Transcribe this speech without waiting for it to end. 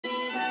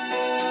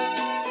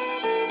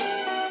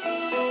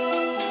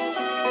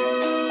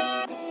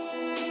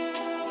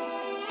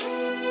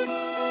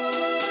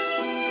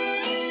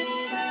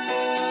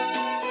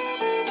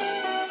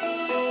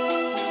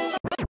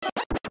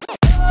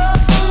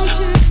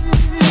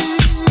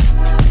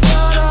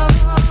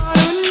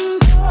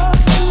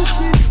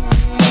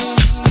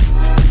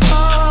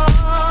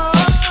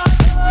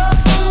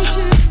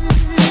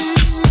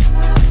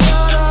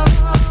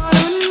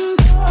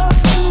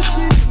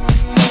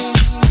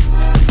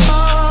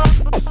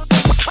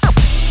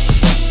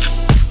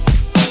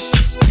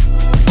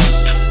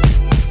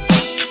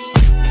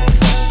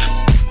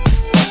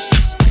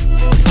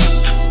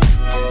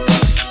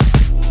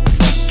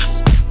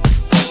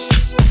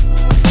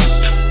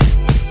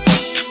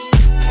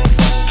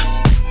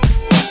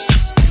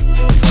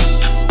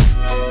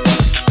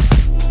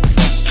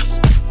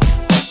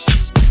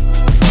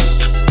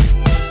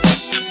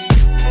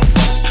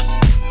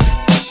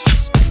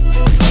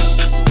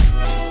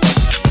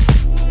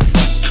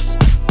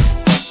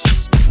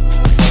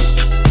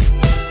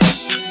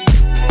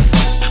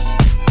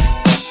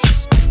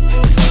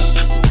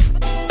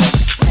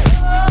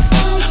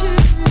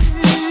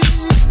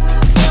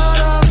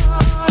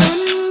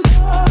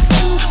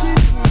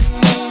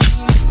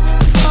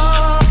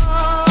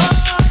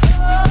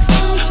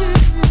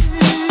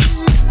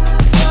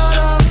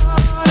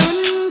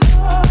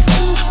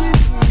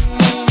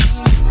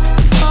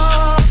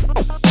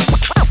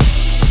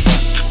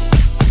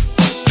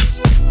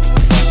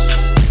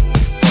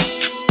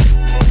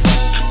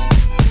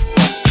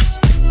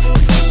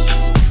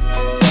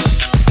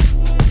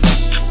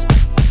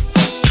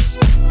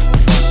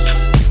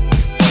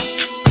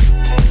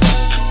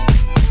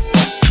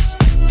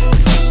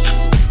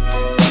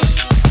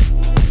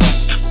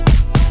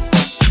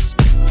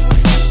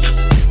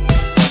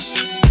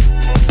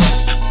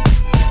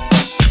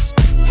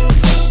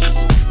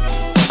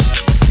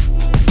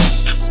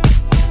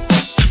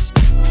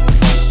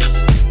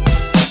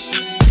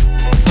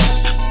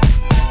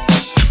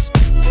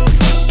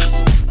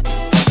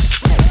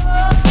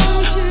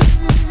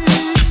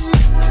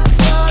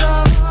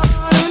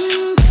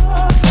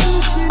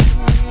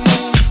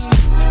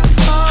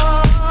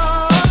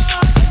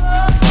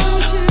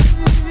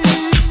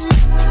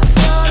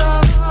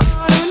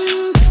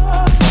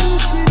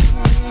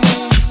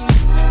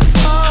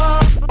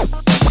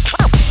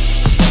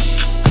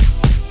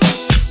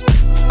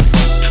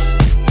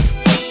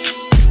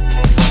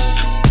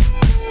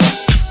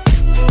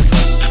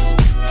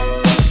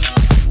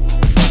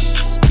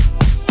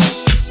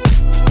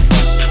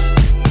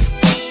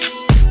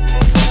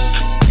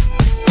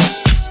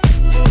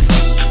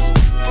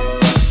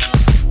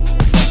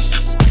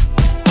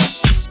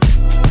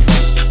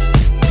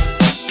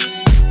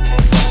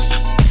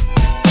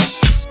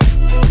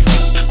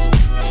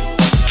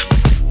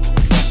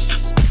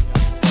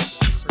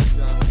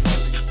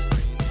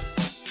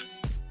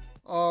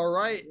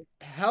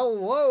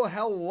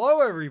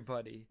Hello,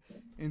 everybody.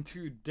 And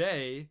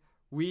today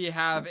we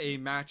have a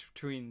match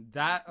between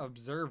that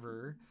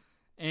Observer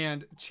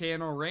and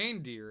Channel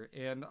Reindeer.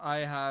 And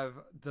I have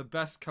the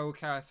best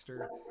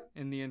co-caster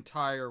in the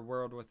entire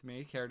world with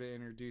me. Care to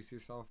introduce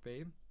yourself,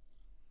 babe?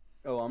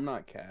 Oh, I'm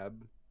not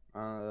Cab.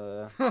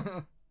 I'm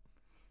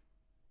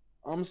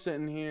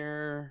sitting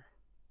here.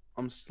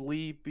 I'm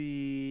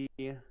sleepy.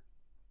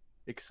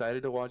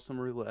 Excited to watch some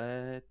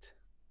roulette.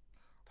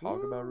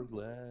 Talk about Woo.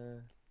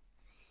 roulette.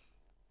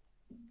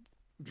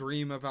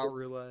 Dream about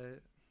roulette.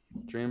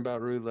 Dream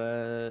about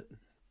roulette.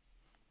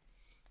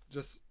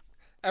 Just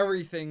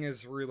everything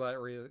is roulette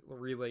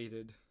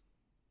related.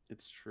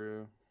 It's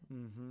true.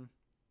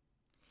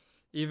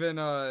 Even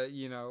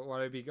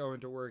when I be going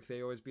to work,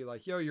 they always be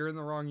like, "Yo, you're in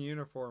the wrong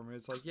uniform." And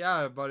it's like,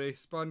 "Yeah, but I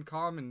spun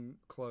common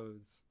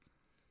clothes,"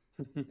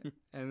 and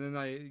then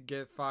I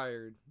get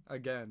fired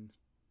again.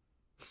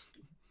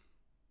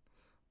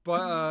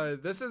 But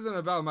this isn't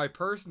about my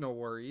personal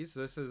worries.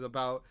 This is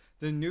about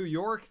the New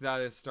York that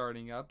is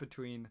starting up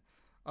between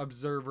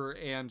Observer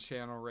and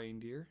Channel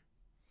Reindeer.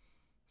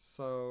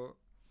 So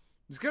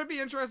it's going to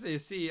be interesting to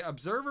see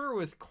Observer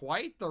with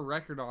quite the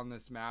record on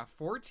this map,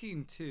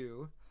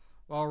 14-2,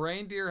 while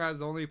Reindeer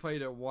has only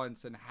played it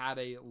once and had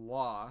a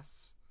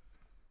loss.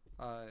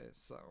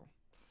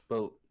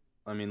 But,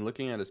 I mean,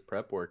 looking at his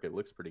prep work, it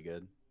looks pretty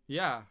good.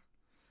 Yeah.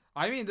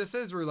 I mean, this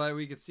is roulette.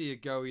 We could see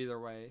it go either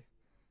way.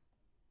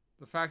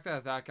 The fact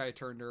that guy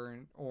turned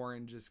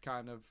orange is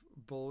kind of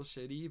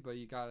bullshitty, but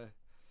you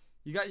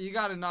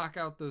gotta knock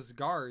out those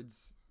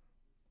guards.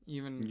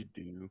 Even you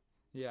do.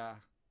 Yeah.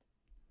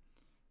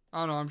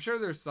 I don't know. I'm sure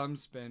there's some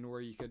spin where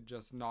you could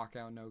just knock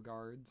out no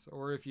guards,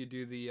 or if you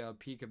do the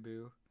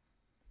peekaboo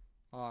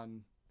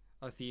on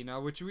Athena,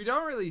 which we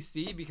don't really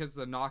see because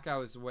the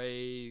knockout is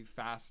way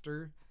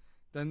faster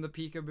than the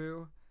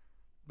peekaboo.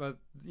 But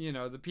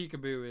the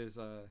peekaboo is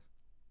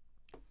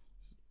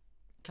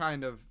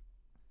kind of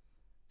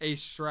a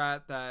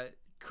strat that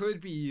could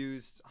be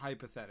used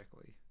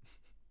hypothetically.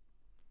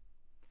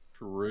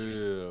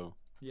 True.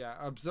 Yeah,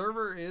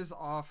 Observer is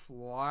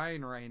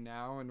offline right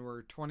now, and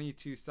we're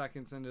 22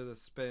 seconds into the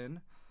spin.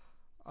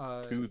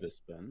 To the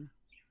spin.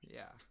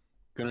 Yeah.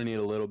 Gonna need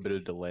a little bit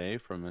of delay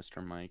from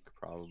Mr. Mike,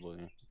 probably.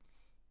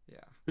 Yeah.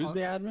 Who's the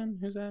admin?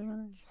 Who's the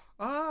admin?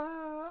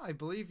 I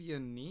believe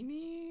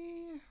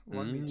Yanini.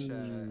 Let me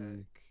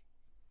check.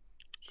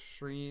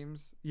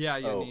 Streams. Yeah,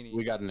 Yanini. Oh,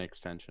 we got an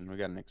extension. No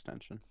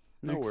extension.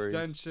 Worries.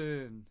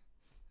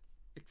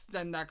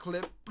 Extend that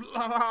clip.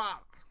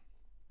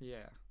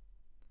 Yeah.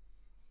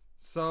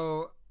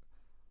 So,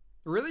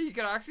 really, you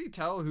can actually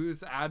tell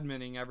who's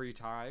adminning every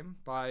time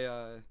by,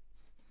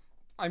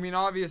 I mean,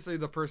 obviously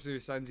the person who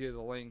sends you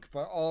the link,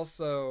 but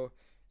also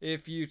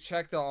if you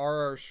check the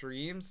RR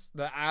streams,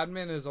 the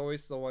admin is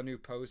always the one who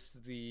posts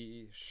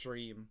the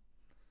stream.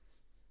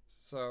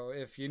 So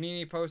if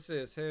Yanini posted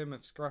it, it's him.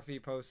 If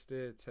Scruffy posted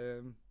it, it's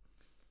him.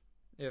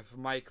 If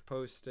Mike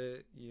posted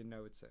it, you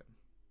know it's him.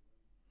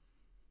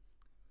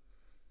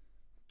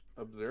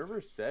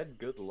 Observer said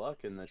good luck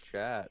in the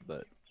chat,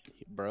 but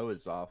bro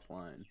is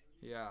offline.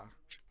 Yeah.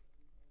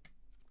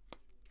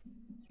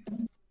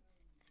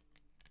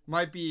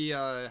 Might be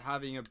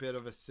having a bit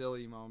of a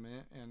silly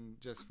moment and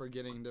just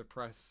forgetting to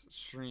press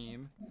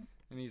stream.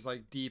 And he's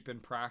like deep in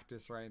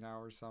practice right now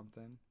or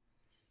something.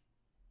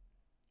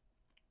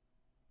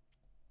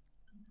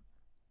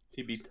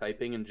 He be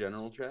typing in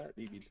general chat?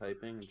 He be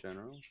typing in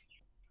general?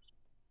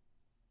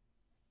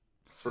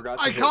 Forgot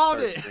to I called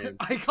it!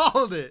 I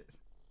called it!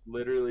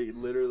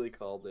 Literally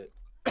called it.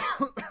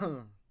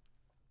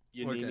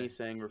 Yanini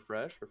saying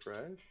refresh.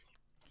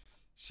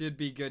 Should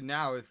be good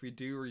now if we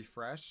do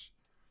refresh.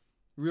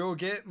 We will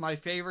get my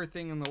favorite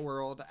thing in the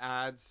world,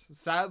 ads.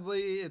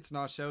 Sadly, it's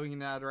not showing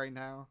an ad right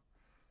now.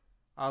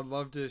 I'd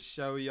love to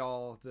show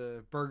y'all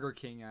the Burger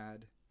King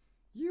ad.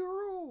 You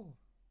rule!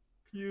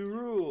 You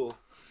rule!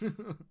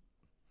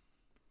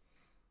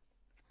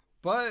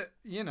 But,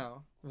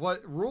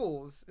 what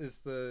rules is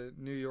the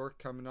New York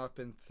coming up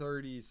in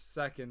 30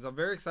 seconds. I'm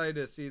very excited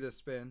to see the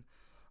spin.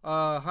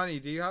 Honey,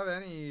 do you have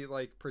any,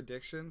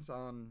 predictions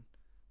on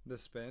the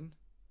spin?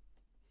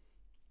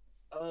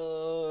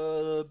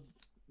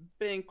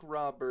 Bank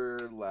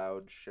robber,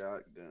 loud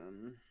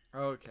shotgun.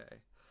 Okay.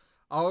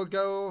 I'll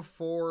go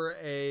for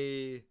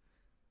a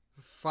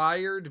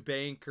fired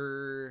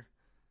banker,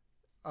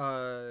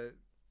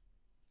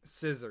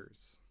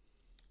 scissors.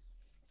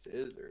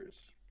 Scissors?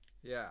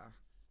 Yeah.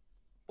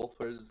 Both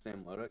players the same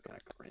loadout, kind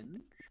of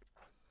cringe.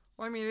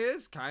 Well, I mean, it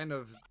is kind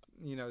of,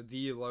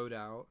 the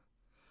loadout.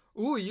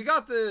 Ooh, you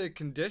got the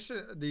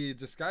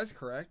disguise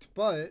correct,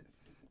 but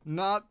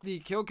not the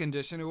kill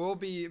condition. It will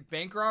be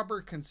bank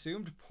robber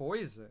consumed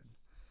poison.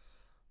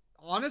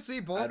 Honestly,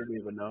 both. I don't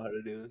even know how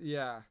to do this.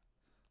 Yeah.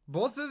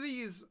 Both of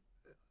these,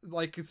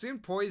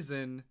 consumed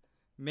poison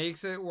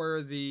makes it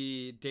where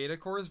the data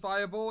core is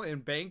viable,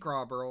 and bank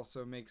robber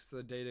also makes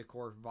the data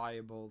core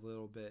viable a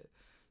little bit.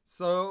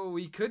 So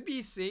we could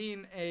be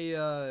seeing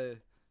a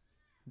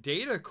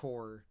data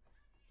core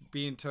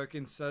being took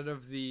instead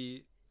of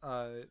the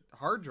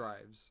hard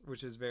drives,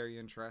 which is very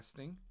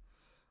interesting.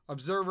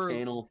 Observer.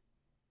 Channel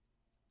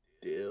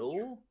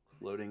still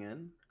loading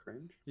in.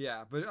 Cringe.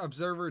 Yeah, but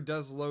Observer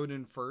does load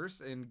in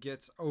first and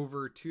gets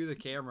over to the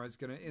camera. Is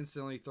going to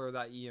instantly throw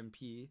that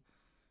EMP.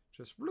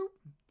 Just bloop.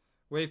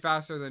 Way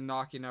faster than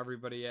knocking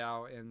everybody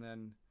out and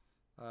then,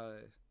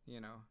 you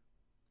know,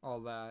 all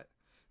that.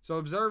 So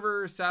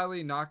Observer,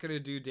 sadly, not going to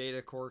do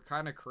data core.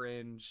 Kind of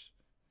cringe.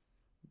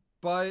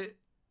 But,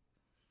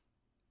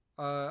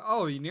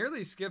 oh, he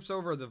nearly skips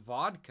over the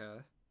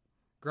vodka.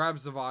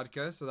 Grabs the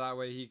vodka so that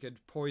way he could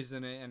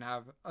poison it and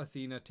have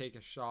Athena take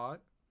a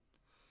shot.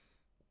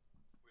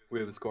 We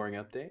have a scoring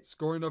update.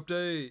 Scoring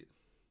update.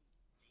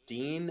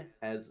 Dean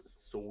has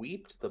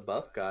sweeped the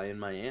buff guy in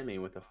Miami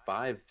with a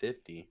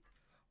 550.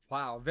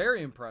 Wow,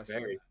 very impressive.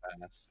 Very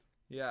fast.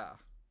 Yeah.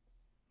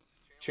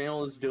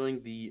 Channel is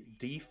doing the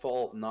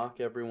default knock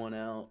everyone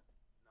out,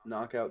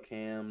 knockout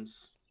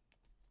cams.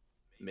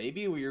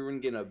 Maybe we're even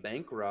getting a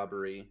bank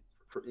robbery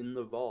for in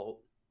the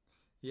vault.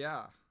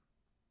 Yeah.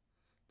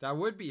 That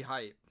would be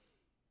hype.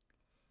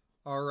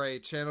 All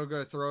right, Channel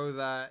going to throw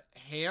that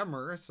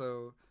hammer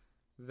so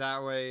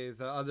that way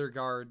the other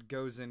guard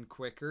goes in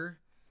quicker.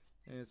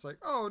 And it's like,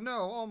 oh no,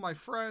 all my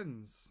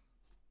friends.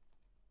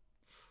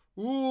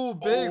 Ooh,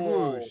 big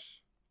whoosh.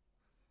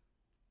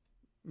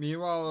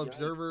 Meanwhile,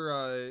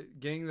 Observer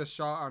getting the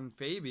shot on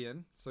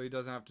Fabian, so he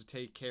doesn't have to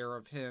take care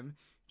of him.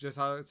 Just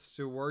has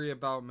to worry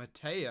about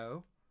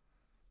Mateo.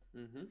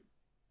 Mm-hmm.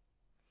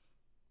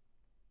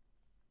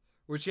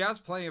 Which he has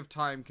plenty of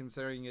time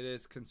considering it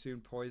is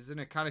consumed poison.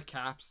 It kind of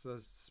caps the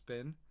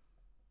spin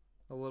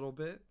a little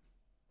bit.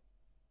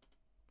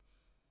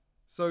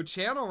 So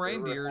Channel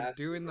Reindeer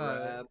doing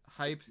the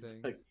hype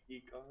thing. The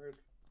key card.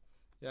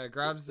 Yeah,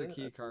 grabs the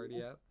key card,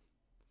 yeah.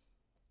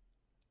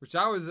 Which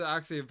that was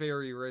actually a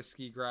very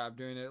risky grab,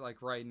 doing it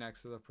like right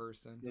next to the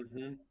person.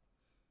 Mm-hmm.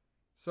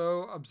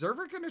 So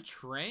Observer gonna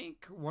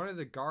trank one of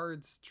the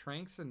guards,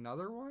 tranks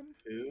another one?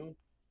 Two.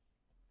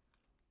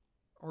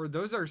 Or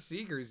those are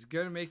Seekers.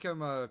 Gonna make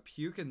him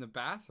puke in the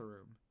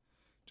bathroom.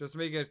 Just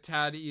make it a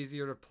tad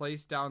easier to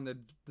place down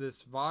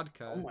this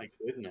vodka. Oh my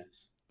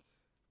goodness.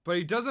 But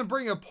he doesn't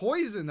bring a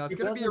poison. That's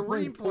gonna be a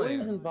replay.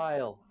 Poison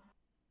vial.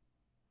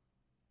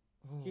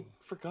 Oh. He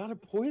forgot a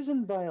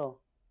poison vial.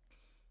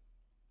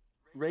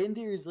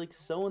 Reindeer is like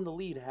so in the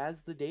lead,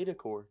 has the data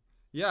core.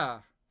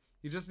 Yeah.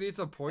 He just needs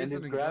a poison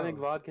and is grabbing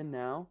vodka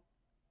now.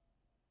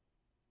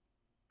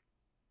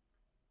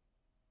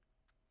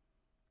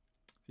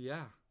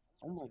 Yeah.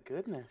 Oh my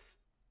goodness.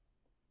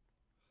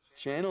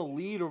 Channel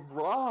lead of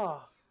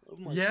Raw. Oh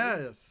my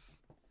goodness.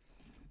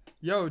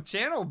 Yo,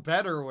 Channel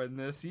better win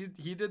this.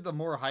 He did the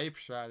more hype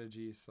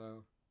strategy,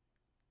 so.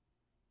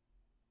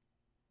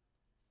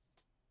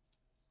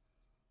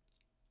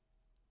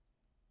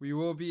 We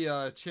will be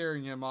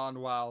cheering him on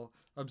while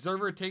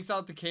Observer takes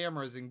out the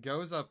cameras and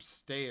goes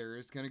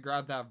upstairs. Gonna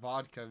grab that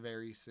vodka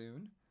very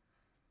soon.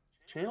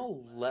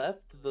 Channel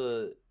left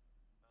the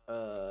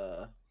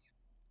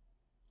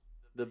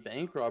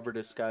bank robber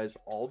disguise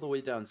all the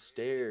way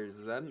downstairs.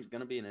 Is that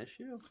gonna be an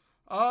issue?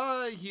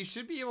 He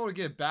should be able to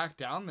get back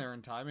down there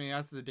in time. I mean, he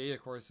has the data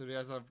core, so he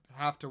doesn't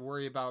have to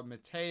worry about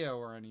Mateo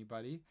or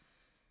anybody.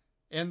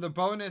 And the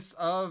bonus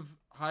of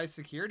high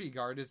security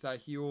guard is that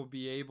he will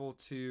be able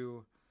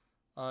to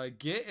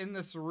get in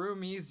this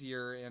room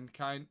easier and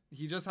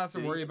he just has to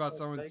worry about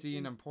someone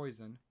seeing him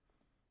poison.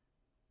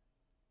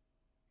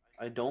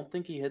 I don't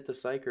think he hit the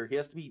psyker. He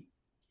has to be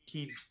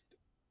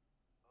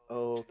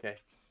Oh, okay.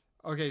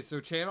 Okay, so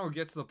Channel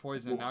gets the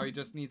poison. Now he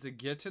just needs to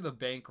get to the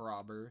bank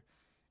robber.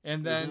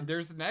 And then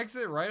there's an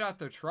exit right out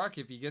the truck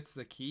if he gets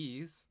the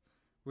keys,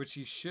 which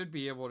he should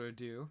be able to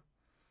do.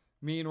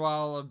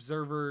 Meanwhile,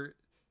 Observer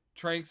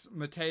tranks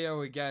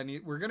Mateo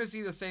again. We're going to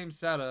see the same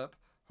setup,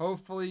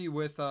 hopefully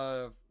with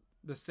the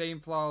same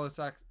flawless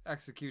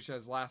execution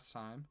as last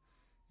time,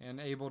 and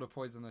able to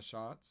poison the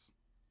shots.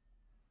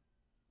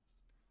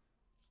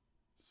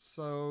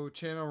 So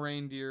Channel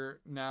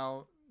Reindeer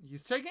now,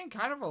 he's taking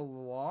kind of a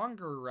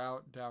longer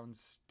route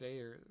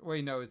downstairs.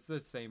 Wait, no, it's the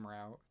same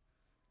route.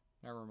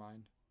 Never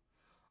mind.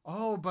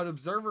 Oh, but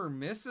Observer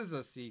misses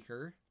a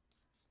Seeker.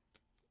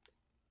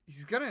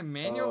 He's going to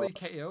manually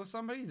KO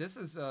somebody? This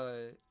is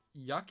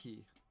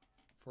yucky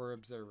for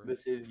Observer.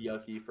 This is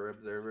yucky for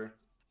Observer.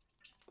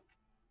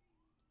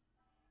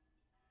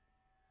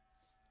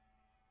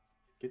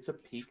 Gets a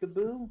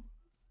peekaboo?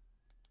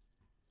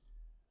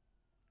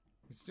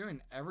 He's doing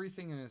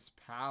everything in his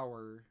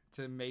power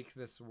to make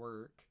this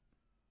work.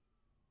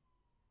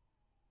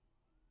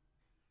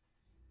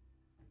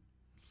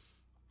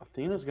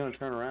 Athena's going to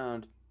turn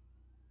around.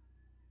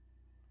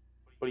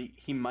 But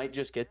he might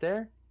just get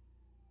there?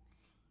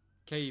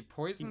 Okay, he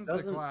poisons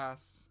the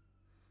glass.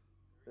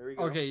 There we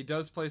go. Okay, he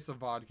does place a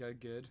vodka.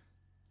 Good.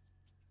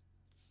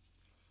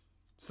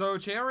 So,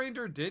 Channel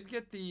Reindeer did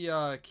get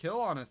the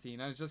kill on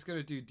Athena. He's just going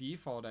to do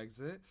default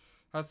exit.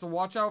 Has to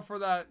watch out for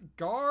that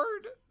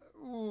guard.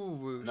 Ooh,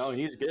 whoosh. No,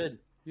 he's good.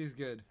 He's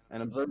good.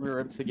 And Observer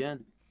rips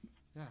again.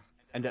 Yeah.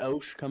 And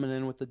Osh coming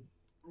in with the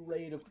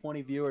rate of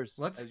 20 viewers.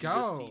 Let's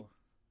go.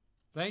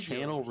 Thank you.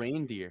 Channel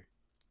Reindeer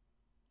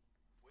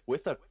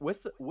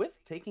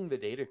with taking the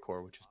data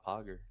core, which is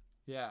Pogger.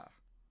 Yeah.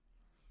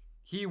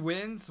 He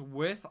wins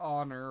with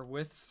honor,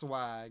 with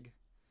swag.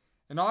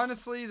 And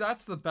honestly,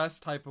 that's the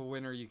best type of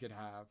winner you could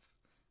have.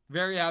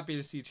 Very happy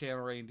to see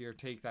Channel Reindeer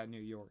take that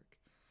New York.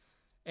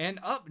 And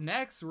up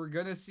next, we're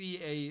going to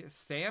see a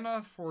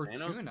Santa Fortuna.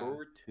 Santa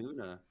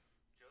Fortuna.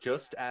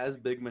 Just as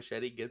Big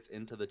Machete gets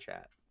into the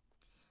chat.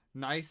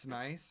 Nice,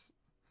 nice.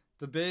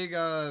 The big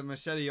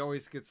machete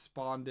always gets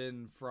spawned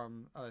in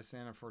from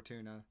Santa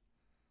Fortuna.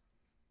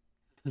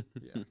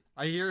 Yeah.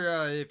 I hear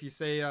if you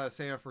say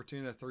Santa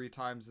Fortuna 3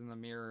 times in the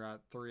mirror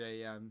at 3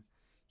 a.m.,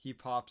 he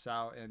pops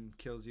out and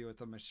kills you with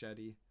a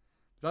machete.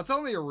 That's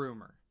only a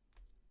rumor.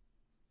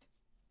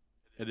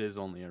 It is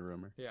only a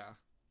rumor. Yeah.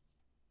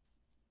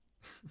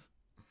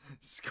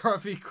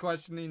 Scruffy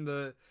questioning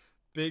the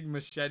big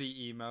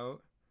machete emote.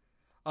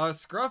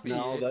 Scruffy.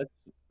 No,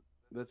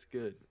 that's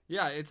good.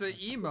 Yeah, it's an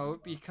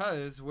emote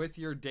because with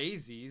your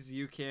daisies,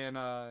 you can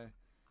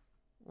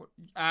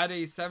add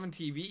a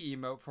 7TV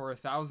emote for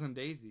 1,000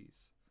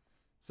 daisies.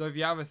 So if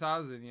you have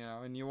 1,000,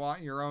 and you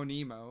want your own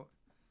emote,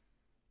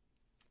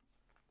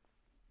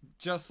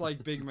 just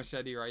like Big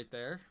Machete right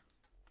there.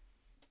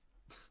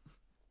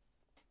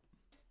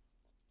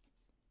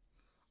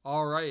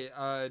 All right,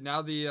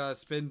 now the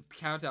spin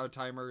countdown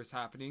timer is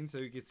happening, so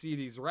you can see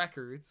these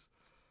records.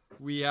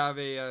 We have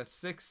a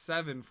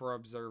 6-7 for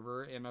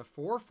Observer and a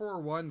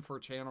 4-4-1 for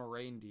Channel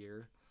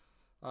Reindeer.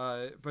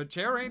 But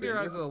Channel Reindeer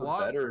has a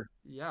lot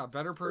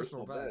better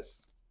personal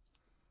best.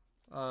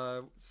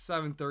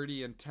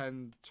 730 and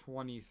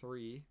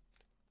 1023.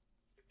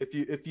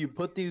 If you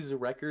put these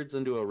records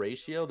into a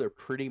ratio, they're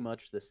pretty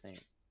much the same.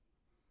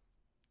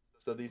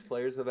 So these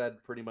players have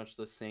had pretty much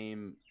the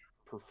same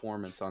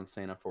performance on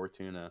Santa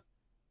Fortuna.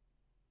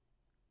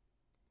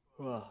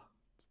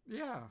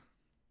 Yeah.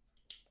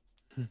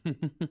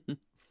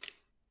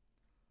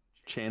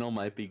 Channel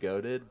might be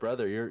goated.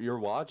 Brother, you're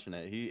watching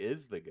it. He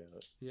is the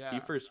goat. Yeah. He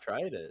first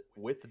tried it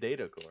with the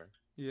data core.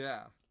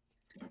 Yeah.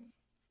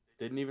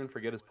 Didn't even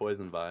forget his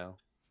poison vial.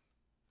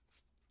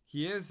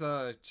 He is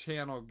a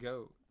channel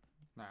goat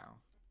now.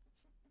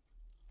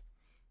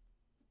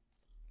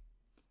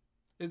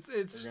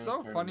 It's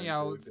so funny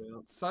how it's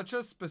such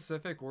a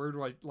specific word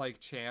like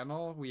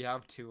channel. We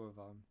have 2 of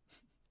them.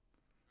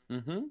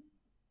 Mm-hmm.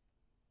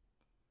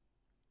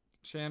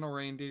 Channel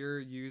Reindeer,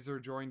 user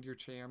joined your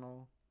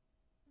channel.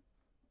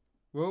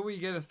 Will we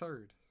get a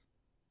 3rd?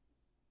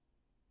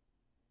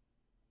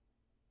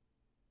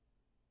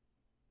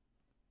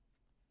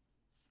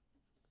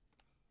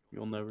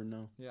 You'll never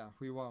know. Yeah,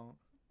 we won't.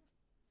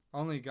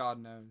 Only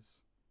God knows.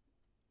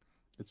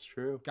 It's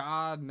true.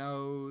 God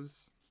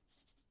knows.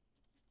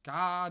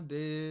 God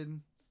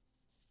did.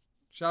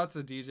 Shouts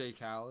to DJ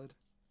Khaled.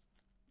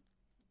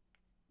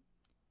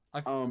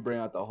 Bring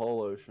out the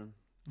whole ocean.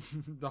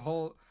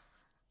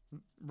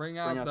 Bring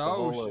out the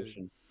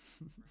ocean.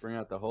 Bring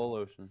out the whole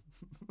ocean.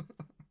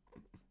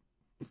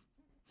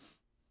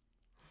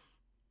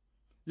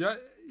 Yeah,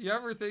 you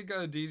ever think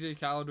DJ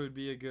Khaled would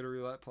be a good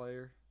roulette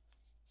player?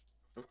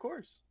 Of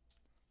course.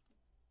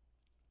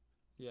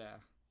 Yeah.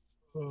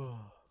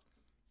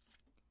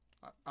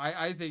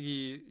 I think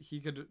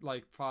he could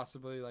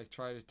possibly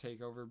try to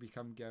take over,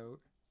 become GOAT.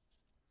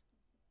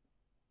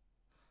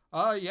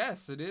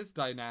 Yes, it is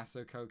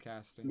Dynaso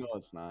co-casting. No,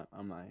 it's not.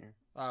 I'm not here.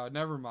 Oh,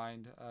 never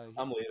mind.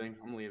 I'm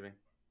leaving.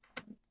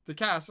 The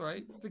cast,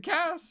 right? The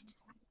cast.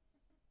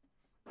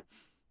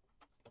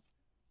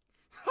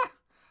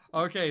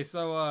 Okay,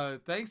 so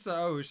thanks to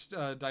Osh,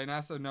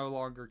 Dynaso no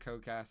longer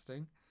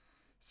co-casting.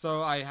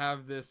 So I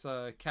have this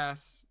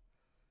cast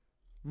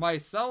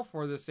myself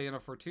for the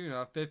Santa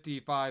Fortuna.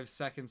 55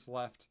 seconds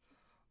left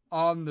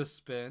on the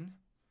spin.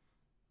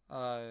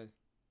 Oh,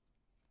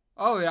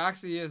 it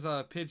actually is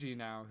Pidgey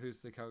now who's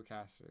the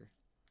co-caster.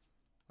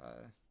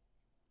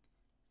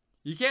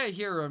 You can't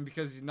hear him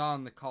because he's not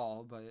on the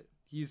call, but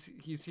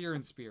he's here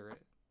in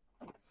spirit.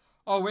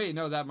 Oh wait,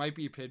 no, that might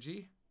be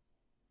Pidgey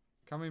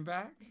coming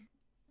back.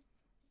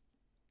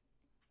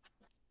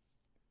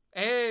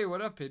 Hey,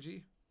 what up,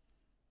 Pidgey?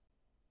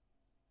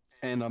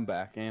 And I'm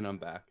back.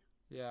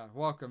 Yeah,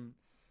 welcome.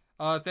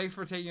 Thanks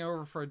for taking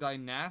over for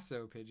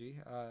Dynaso, Pidgey.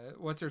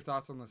 What's your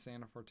thoughts on the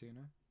Santa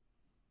Fortuna?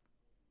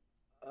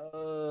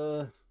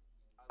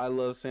 I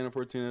love Santa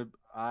Fortuna.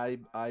 I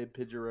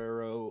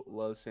Pidgearero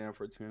love Santa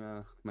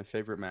Fortuna. My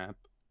favorite map.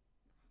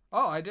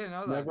 Oh, I didn't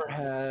know that. Never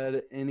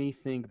had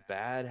anything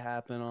bad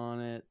happen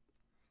on it.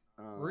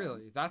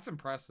 Really? That's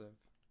impressive.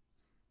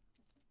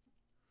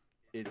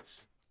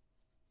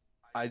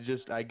 I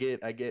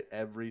get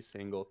every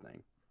single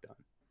thing done.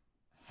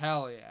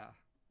 Hell yeah.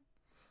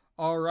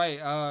 All right,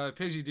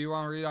 Pidgey, do you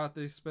want to read out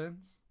these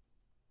spins?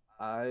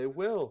 I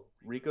will.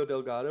 Rico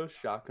Delgado,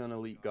 Shotgun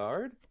Elite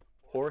Guard.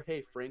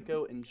 Jorge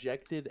Franco,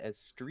 Injected as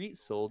Street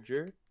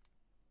Soldier.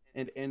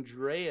 And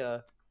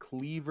Andrea,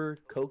 Cleaver,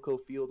 Cocoa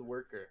Field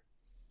Worker.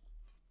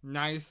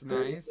 Nice.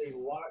 There's a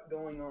lot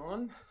going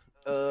on.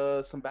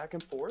 Some back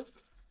and forth,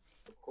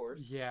 of course.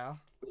 Yeah.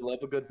 We love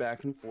a good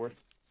back and forth.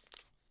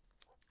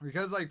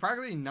 Because,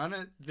 practically none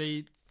of...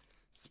 They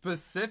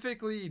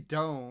specifically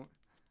don't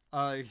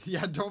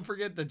Yeah, don't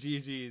forget the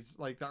GGs,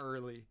 like the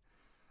early.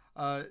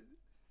 Uh,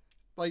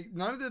 like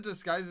none of the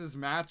disguises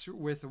match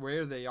with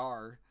where they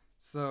are.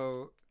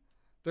 So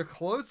the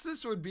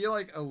closest would be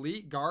like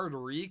Elite Guard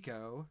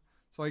Rico.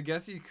 So I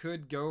guess you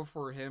could go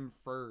for him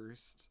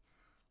first.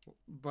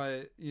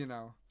 But, you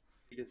know.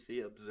 You can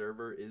see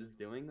Observer is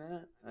doing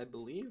that, I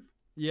believe.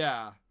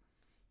 Yeah.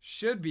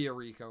 Should be a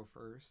Rico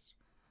first.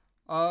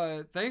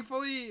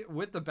 Thankfully,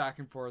 with the back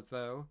and forth,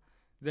 though,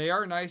 they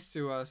are nice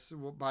to us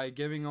by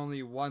giving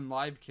only one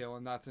live kill,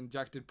 and that's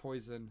injected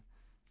poison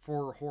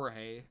for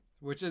Jorge,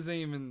 which isn't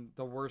even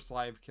the worst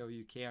live kill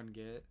you can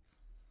get.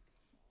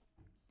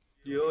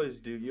 You always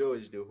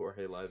do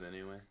Jorge live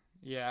anyway.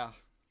 Yeah.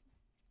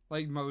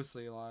 Like,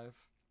 mostly live.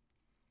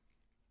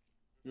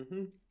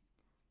 Mm-hmm.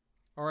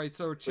 Alright,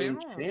 so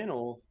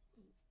channel,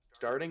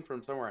 starting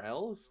from somewhere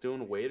else,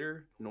 doing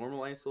waiter,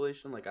 normal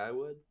isolation like I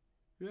would.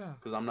 Yeah.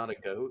 Because I'm not a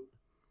goat.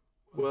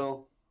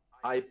 Well,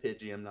 I,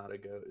 Pidgey, am not a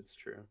goat. It's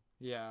true.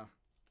 Yeah.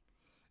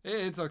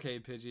 It's okay,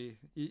 Pidgey.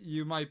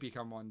 You might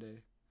become one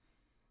day.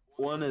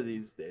 One of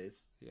these days.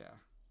 Yeah.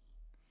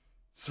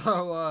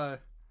 So,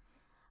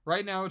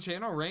 right now,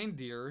 Channel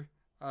Reindeer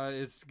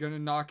is going to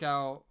knock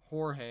out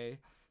Jorge.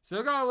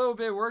 Still got a little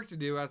bit of work to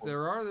do, as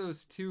there are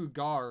those two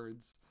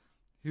guards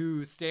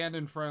who stand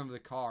in front of the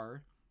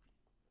car.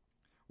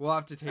 We'll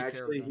have to take care of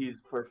them. Actually,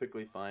 he's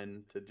perfectly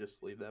fine to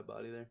just leave that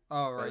body there.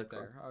 Oh, right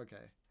there.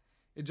 Okay.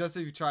 It just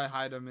if you try to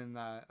hide him in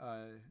that,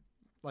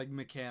 like,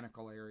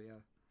 mechanical area.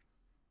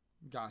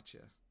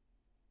 Gotcha.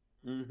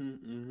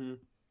 Mm-hmm.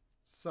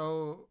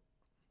 So...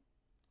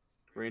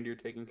 Reindeer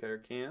taking care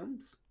of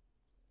cams.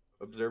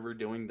 Observer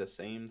doing the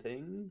same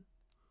thing.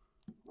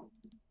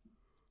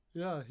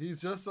 Yeah,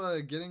 he's just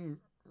getting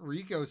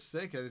Rico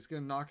sick and it's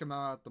going to knock him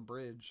out at the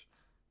bridge.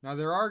 Now,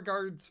 there are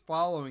guards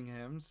following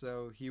him,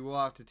 so he will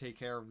have to take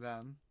care of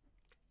them.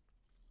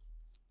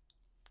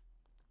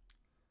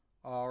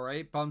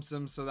 Alright, bumps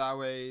him so that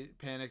way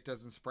panic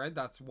doesn't spread.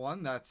 That's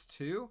 1, that's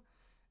 2.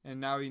 And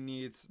now he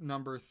needs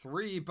number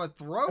 3, but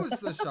throws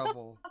the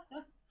shovel.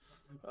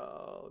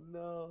 Oh,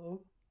 no.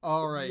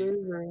 Alright.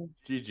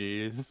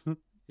 GG's.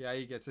 Yeah,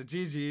 he gets a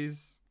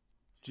GG's.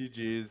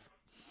 GG's.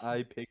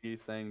 I Piggy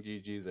saying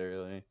GG's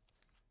early.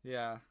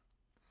 Yeah.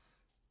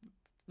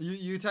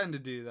 You tend to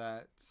do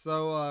that.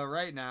 So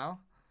right now,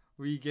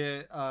 we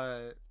get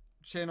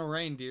Channel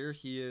Reindeer.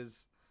 He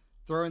is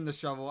throwing the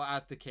shovel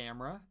at the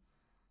camera.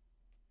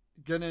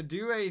 Gonna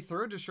do a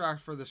throw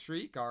distract for the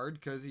street guard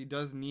because he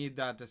does need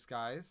that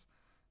disguise.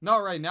 Not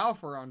right now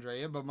for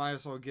Andrea, but might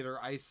as well get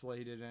her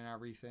isolated and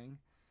everything.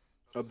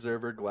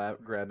 Observer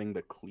grabbing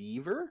the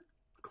cleaver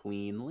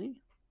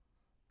cleanly.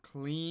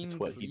 Clean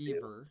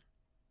cleaver.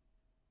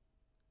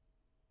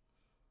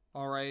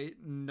 Alright,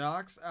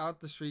 knocks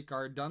out the street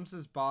guard, dumps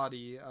his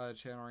body,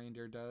 Channel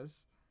Reindeer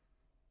does.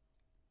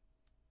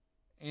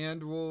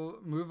 And we'll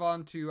move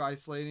on to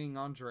isolating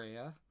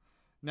Andrea.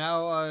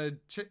 Now,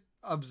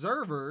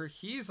 Observer,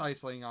 he's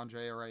isolating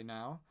Andrea right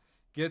now.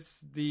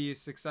 Gets the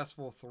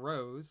successful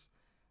throws.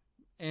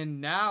 And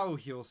now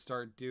he'll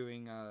start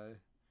doing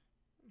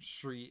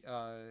street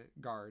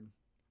guard.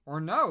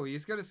 Or no,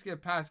 he's going to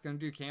skip past, going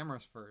to do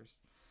cameras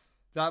first.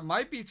 That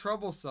might be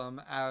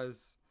troublesome,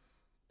 as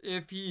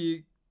if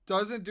he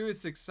doesn't do it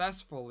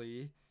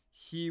successfully,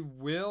 he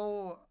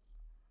will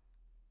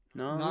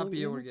not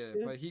be able to get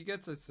it. But he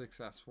gets it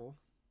successful.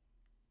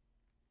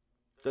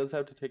 Does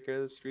have to take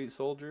care of the street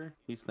soldier.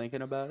 He's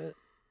thinking about it.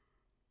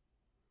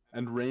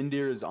 And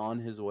Reindeer is on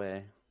his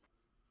way.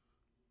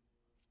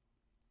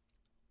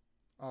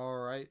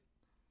 Alright.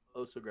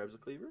 Also grabs a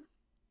cleaver.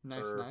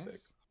 Nice, Perfect.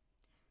 nice.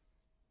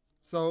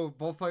 So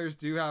both players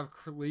do have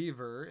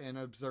cleaver and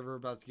Observer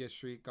about to get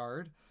street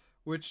guard,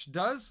 which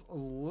does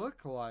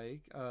look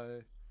like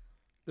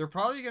they're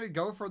probably going to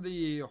go for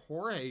the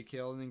Jorge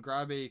kill and then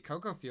grab a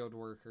Cocoa Field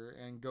worker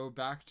and go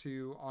back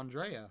to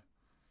Andrea,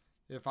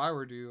 if I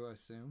were to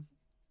assume.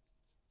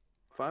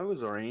 If I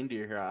was a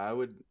Reindeer here, I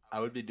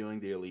would be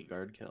doing the elite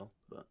guard kill.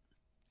 But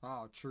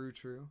oh, true.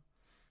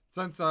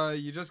 Since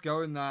you just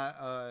go in that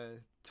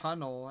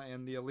tunnel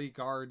and the elite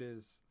guard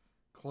is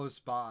close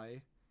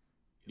by.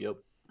 Yep.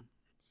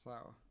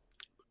 So.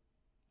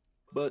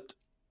 But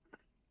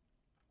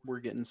we're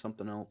getting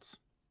something else.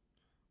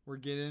 We're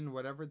getting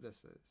whatever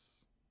this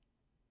is.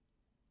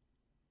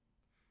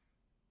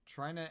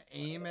 Trying to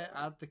aim it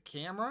at the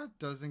camera.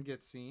 Doesn't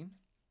get seen.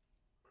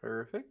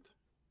 Perfect.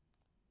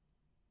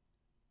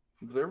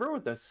 Observer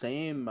with the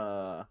same,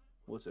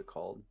 what's it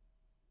called?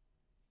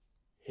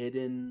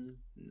 Hidden?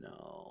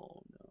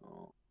 No.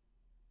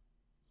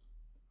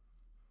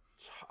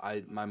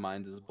 My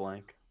mind is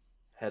blank.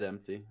 Head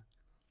empty.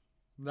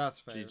 That's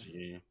fair.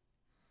 GG.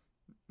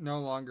 No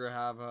longer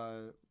have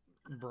a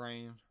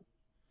brain.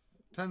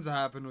 Tends to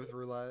happen with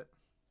roulette.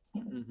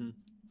 Mm-hmm.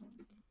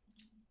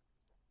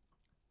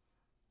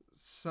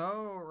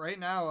 So, right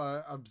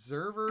now,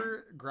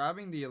 Observer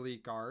grabbing the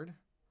elite guard.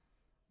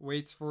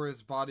 Waits for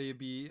his body to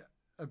be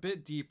a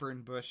bit deeper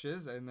in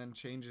bushes and then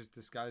changes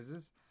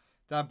disguises.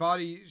 That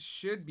body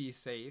should be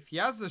safe. He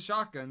has the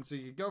shotgun, so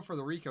you could go for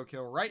the Rico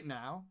kill right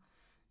now.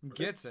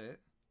 Gets it.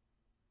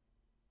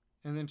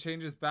 and then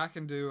changes back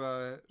into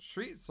a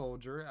street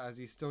soldier as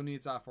he still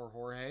needs that for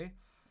Jorge.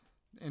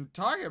 And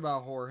talking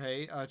about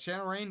Jorge,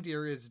 Channel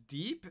Reindeer is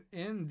deep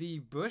in the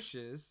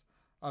bushes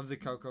of the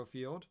cocoa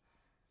field.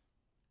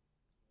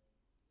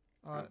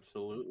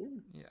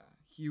 Absolutely. Yeah.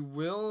 He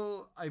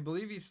will, I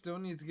believe he still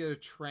needs to get a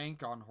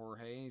trank on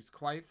Jorge. He's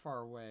quite far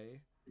away.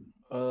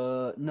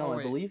 No, Oh, I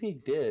wait. believe he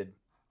did.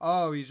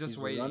 Oh, he's just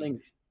He's waiting.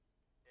 running.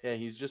 Yeah,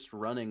 he's just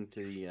running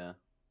to the,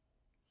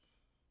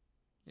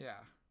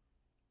 Yeah.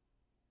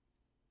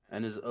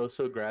 and is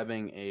also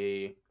grabbing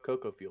a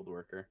cocoa field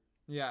worker.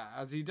 Yeah,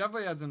 as he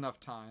definitely has enough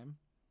time.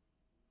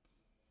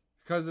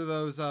 Because of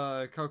those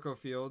cocoa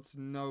fields,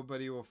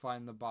 nobody will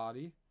find the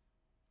body.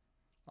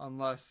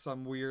 Unless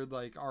some weird,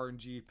 like,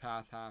 RNG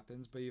path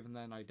happens. But even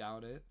then, I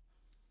doubt it.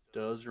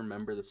 Does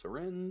remember the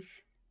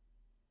syringe.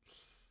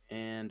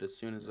 And as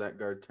soon as that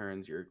guard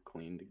turns, you're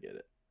clean to get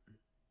it.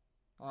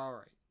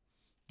 Alright.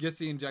 Gets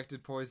the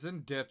injected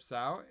poison, dips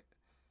out,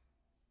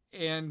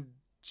 and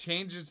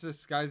changes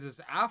disguises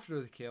after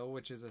the kill,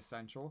 which is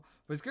essential.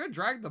 But it's going to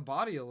drag the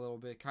body a little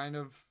bit, kind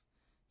of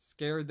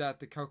scared that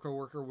the cocoa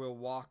worker will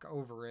walk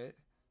over it.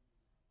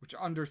 Which,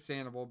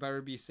 understandable.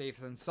 Better be safe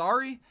than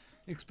sorry,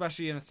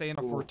 especially in a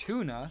Santa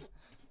Fortuna.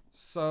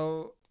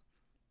 So,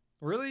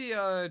 really,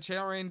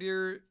 Channel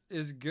Reindeer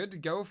is good to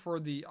go for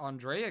the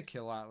Andrea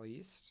kill, at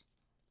least.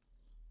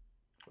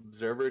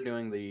 Observer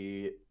doing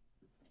the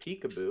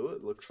peekaboo,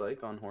 it looks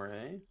like, on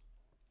Jorge.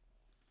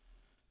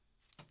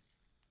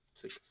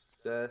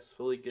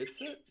 Successfully gets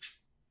it.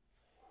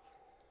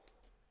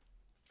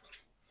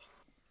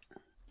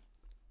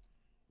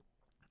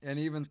 And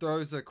even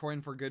throws a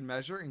coin for good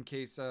measure in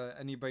case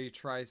anybody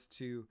tries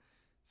to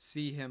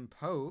see him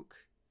poke.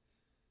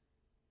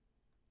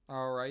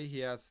 Alright,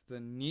 he has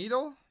the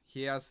needle,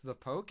 he has the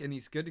poke, and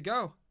he's good to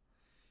go.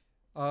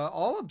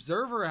 All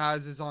Observer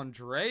has is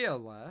Andrea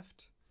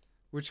left,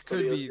 which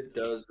could be...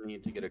 does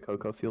need to get a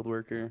cocoa field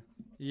worker.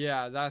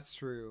 Yeah, that's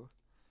true.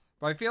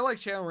 But I feel like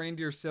Channel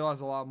Reindeer still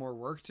has a lot more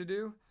work to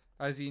do,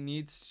 as he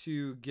needs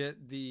to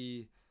get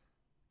the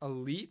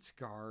elite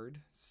guard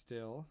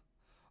still.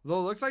 Though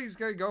it looks like he's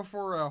going to go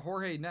for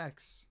Jorge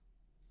next.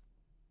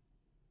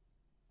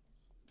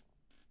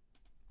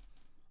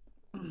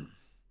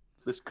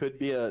 This could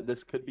be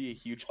a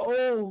huge...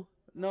 Oh!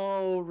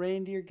 No,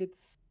 Reindeer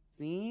gets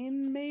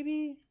seen,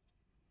 maybe?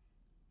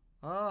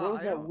 What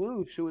was that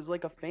whoosh? It was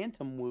like a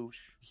phantom whoosh.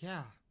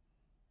 Yeah.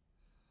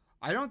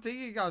 I don't think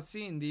he got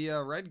seen.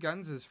 The red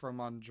guns is from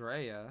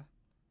Andrea.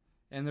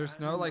 And there's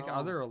no, like,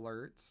 other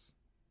alerts.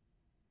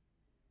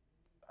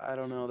 I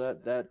don't know.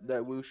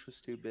 That whoosh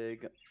was too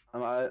big.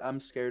 I'm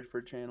scared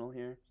for Channel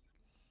here.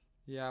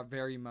 Yeah,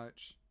 very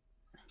much.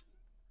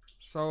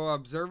 So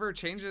Observer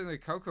changing the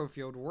cocoa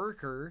field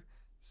worker.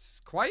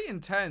 It's quite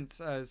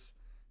intense, as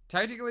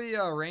technically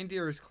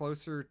Reindeer is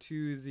closer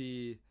to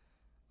the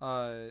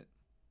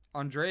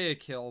Andrea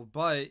kill,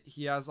 but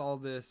he has all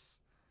this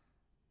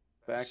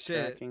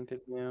backtracking to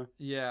do.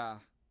 Yeah.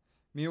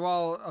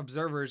 Meanwhile,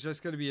 Observer is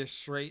just going to be a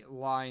straight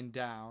line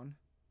down.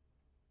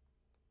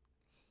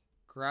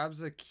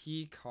 Grabs a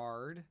key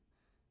card.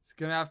 It's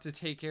going to have to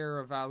take care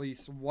of at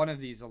least one of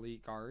these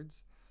elite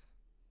guards.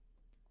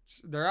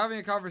 They're having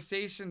a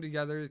conversation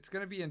together. It's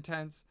going to be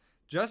intense.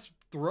 Just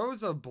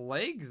throws a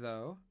Blake,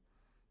 though.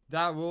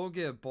 That will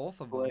get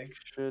both of them. Blake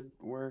should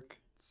work.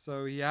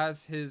 So he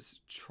has his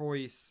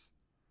choice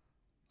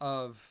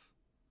of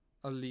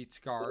elite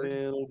guard. A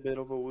little bit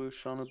of a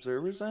whoosh on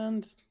Observer's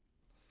end.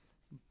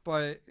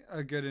 But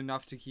good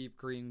enough to keep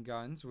green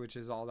guns, which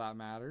is all that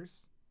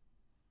matters.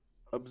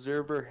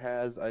 Observer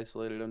has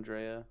isolated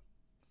Andrea.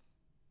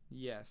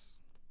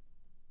 Yes.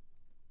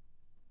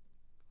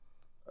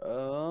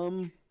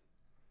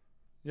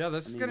 Yeah,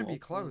 this is going to be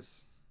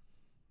close.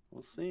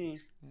 We'll see.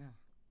 Yeah.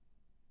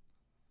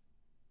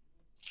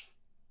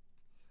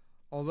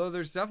 Although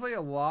there's definitely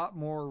a lot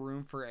more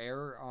room for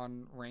error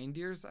on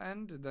Reindeer's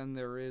end than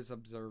there is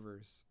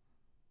Observer's.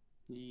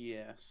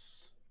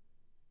 Yes.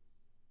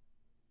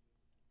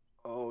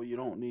 Oh, you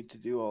don't need to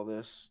do all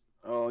this.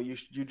 Oh, you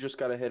just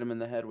got to hit him in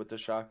the head with the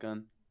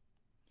shotgun.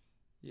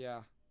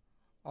 Yeah.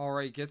 All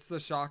right, gets the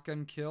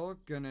shotgun kill.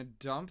 Gonna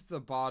dump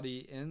the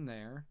body in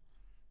there.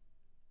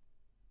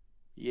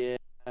 Yeah.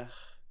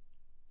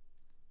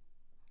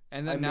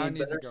 And then now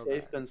needs to go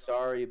safe back. Than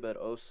sorry, but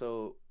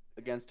also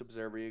against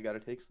Observer, you got to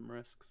take some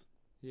risks.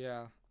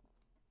 Yeah.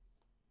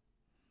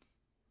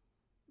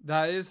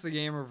 That is the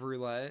game of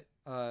roulette.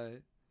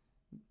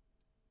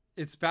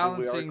 It's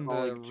balancing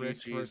the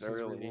risk versus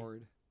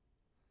reward.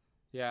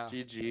 Yeah.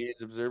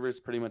 GG's. Observer's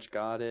pretty much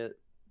got it.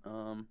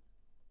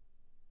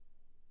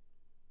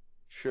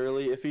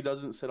 Surely, if he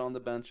doesn't sit on the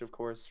bench, of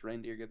course,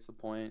 Reindeer gets the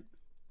point.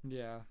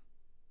 Yeah.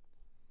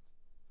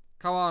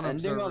 Come on,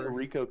 Ending Observer. on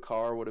Rico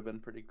Carr would have been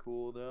pretty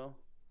cool, though.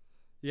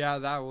 Yeah,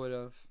 that would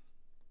have.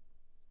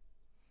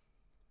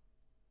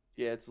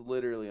 Yeah, it's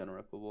literally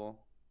unrippable.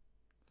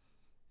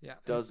 Yeah.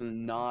 Does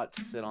not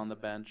sit on the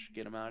bench.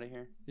 Get him out of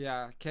here.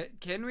 Yeah.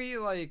 Can we,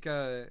 like,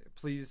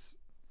 please...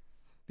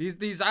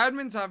 These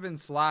admins have been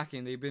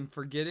slacking. They've been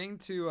forgetting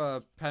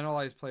to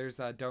penalize players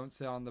that don't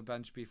sit on the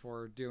bench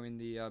before doing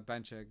the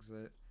bench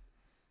exit,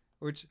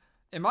 which,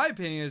 in my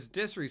opinion, is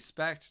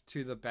disrespect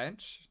to the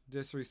bench,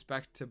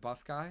 disrespect to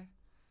buff guy,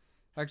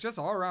 like just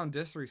all around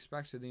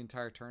disrespect to the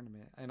entire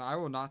tournament, and I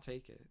will not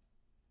take it.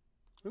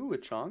 Ooh, a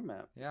Chong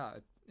map. Yeah,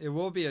 it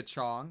will be a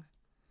Chong.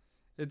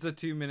 It's a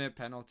 2-minute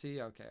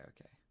penalty. Okay.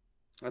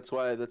 That's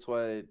why.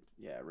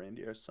 Yeah,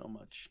 Reindeer has so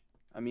much.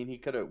 I mean, he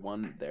could have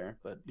won there,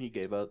 but he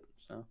gave up.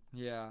 So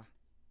Yeah.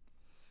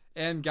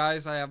 And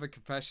guys, I have a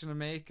confession to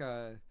make.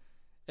 It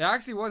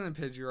actually wasn't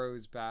Pidgeot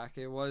who's back.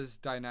 It was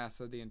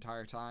Dynasa the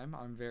entire time.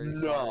 I'm very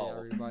sorry,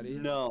 everybody.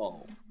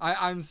 No.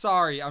 I'm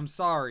sorry. I'm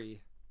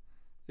sorry.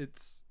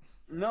 It's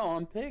No,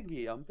 I'm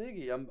Piggy. I'm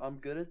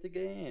good at the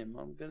game.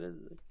 I'm good at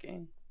the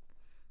game.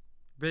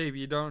 Babe,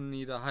 you don't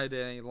need to hide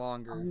it any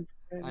longer.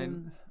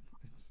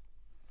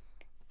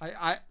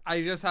 I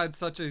just had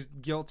such a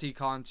guilty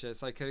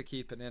conscience. I couldn't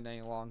keep it in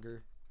any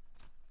longer.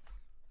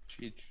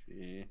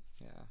 GG.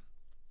 Yeah.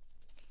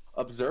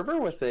 Observer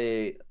with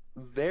a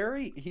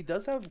he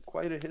does have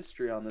quite a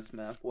history on this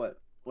map.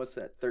 What's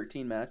that?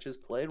 13 matches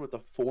played with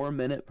a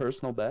 4-minute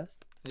personal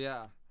best.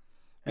 Yeah.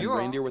 And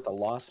Reindeer with a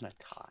loss and a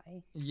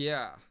tie.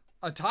 Yeah.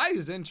 A tie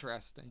is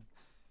interesting.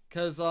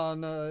 Because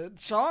on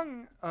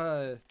Chong,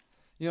 I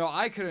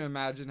couldn't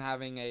imagine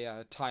having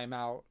a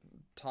timeout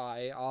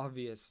tie.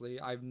 Obviously,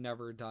 I've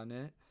never done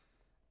it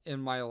in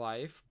my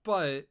life.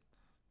 But,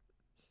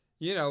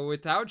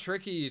 with how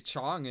tricky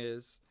Chong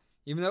is,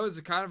 even though it's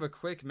kind of a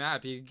quick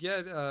map, you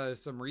get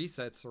some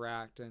resets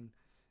racked. And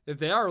if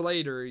they are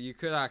later, you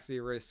could actually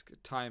risk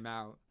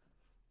timeout.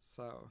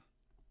 So,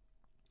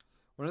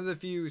 one of the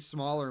few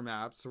smaller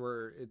maps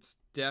where it's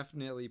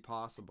definitely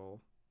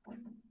possible.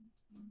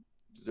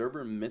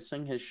 Observer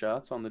missing his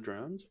shots on the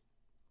drones.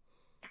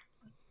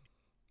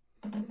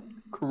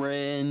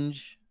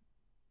 Cringe.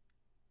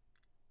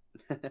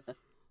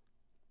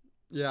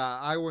 Yeah,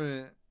 I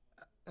wouldn't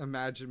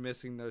imagine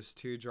missing those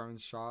 2 drone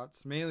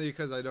shots, mainly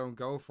because I don't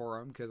go for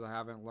them because I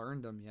haven't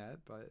learned them yet,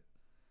 but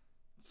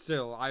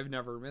still, I've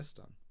never missed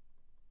them.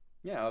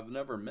 Yeah, I've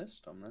never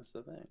missed them. That's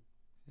the thing.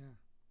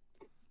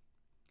 Yeah.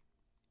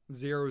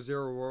 0-0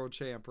 world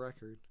champ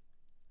record.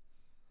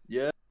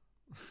 Yeah.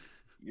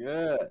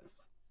 Yes.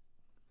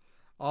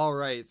 All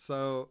right,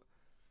 so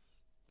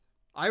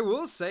I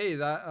will say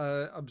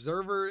that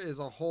Observer is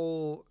a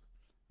whole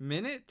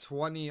minute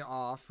 20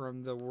 off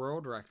from the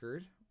world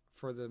record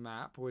for the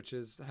map, which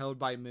is held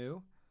by Moo.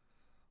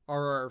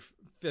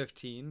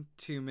 RR15,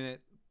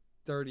 2-minute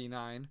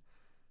 39.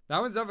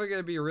 That one's definitely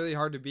going to be really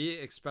hard to beat,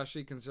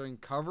 especially considering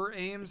cover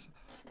aims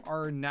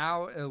are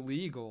now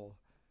illegal.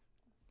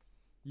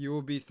 You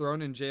will be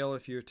thrown in jail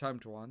if you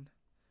attempt one.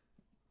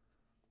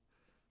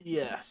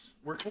 Yes.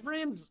 Were cover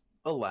aims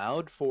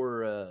allowed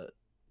for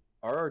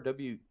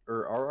RRW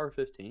or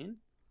RR15?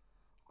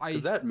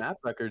 Because that map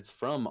record's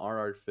from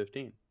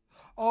RR15.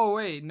 Oh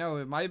wait, no,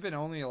 it might have been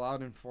only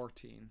allowed in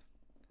 14.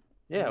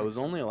 Yeah, it was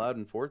only allowed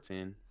in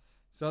 14.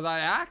 So that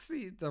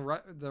actually the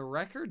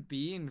record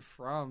being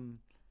from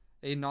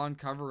a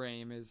non-cover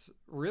aim is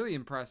really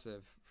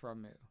impressive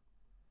from Moo.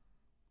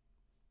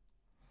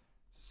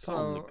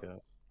 So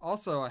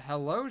also a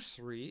hello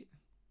Sweet.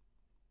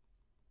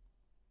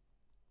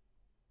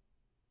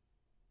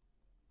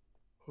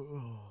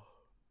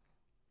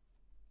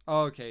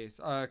 Okay,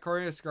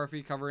 according to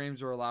Scruffy, cover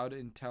aims were allowed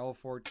until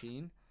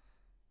 14,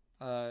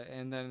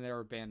 and then they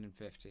were banned in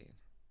 15.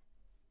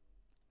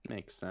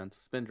 Makes sense.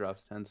 Spin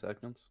drops 10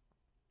 seconds.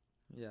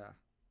 Yeah.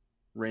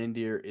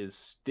 Reindeer is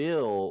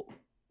still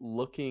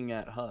looking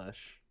at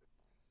Hush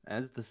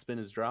as the spin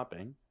is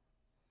dropping.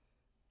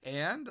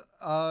 And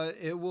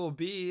it will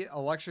be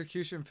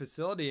Electrocution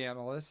Facility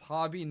Analyst,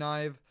 Hobby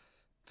Knife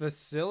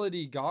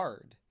Facility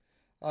Guard.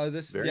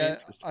 This is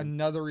yet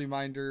another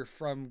reminder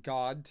from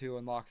God to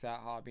unlock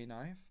that hobby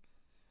knife.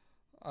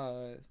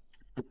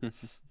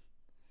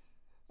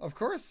 Of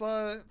course,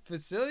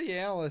 Facility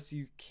Analyst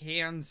you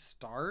can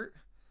start,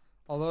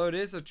 although it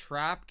is a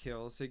trap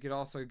kill, so you could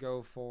also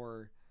go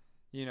for,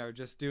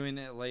 just doing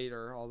it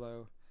later,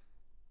 although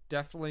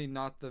definitely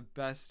not the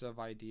best of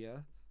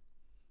idea.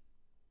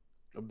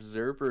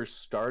 Observer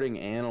starting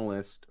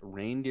Analyst,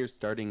 Reindeer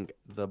starting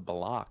the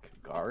block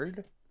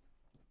guard.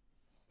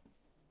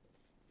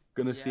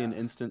 Gonna see an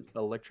instant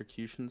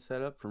electrocution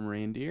setup from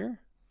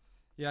Reindeer.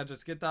 Yeah,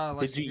 just get that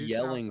electrocution. Pidgey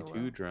yelling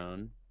to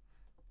drone.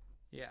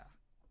 Yeah.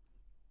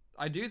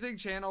 I do think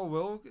Channel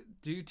will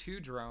do 2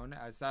 drone,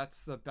 as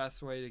that's the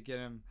best way to get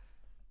him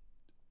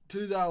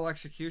to that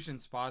electrocution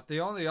spot. The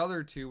only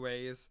other 2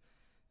 ways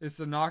is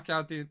to knock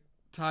out the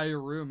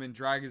entire room and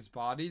drag his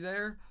body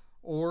there,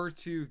 or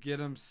to get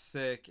him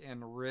sick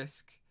and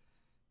risk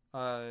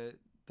the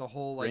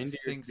whole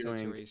sync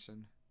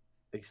situation.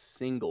 A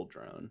single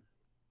drone.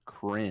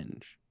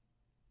 Cringe.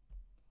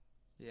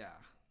 Yeah.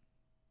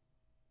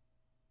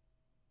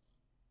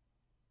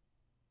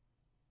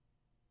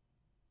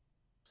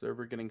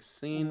 Server getting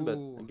seen, but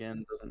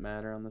again, doesn't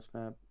matter on this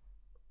map.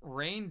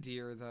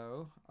 Reindeer,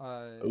 though.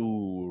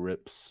 Ooh,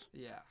 rips.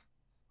 Yeah.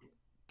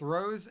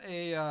 throws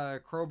a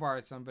crowbar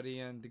at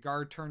somebody, and the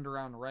guard turned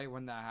around right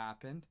when that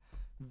happened.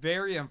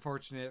 Very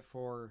unfortunate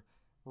for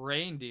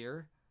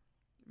Reindeer.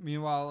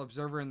 Meanwhile,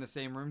 Observer in the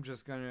same room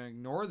just going to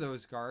ignore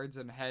those guards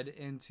and head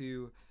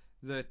into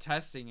the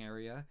testing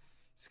area.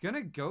 He's going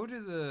to go to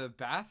the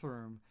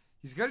bathroom.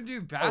 He's going to do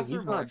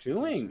bathroom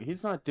electrocution.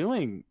 He's not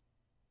doing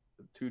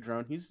two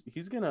drone.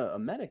 He's going to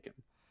medic him.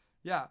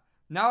 Yeah.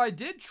 Now, I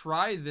did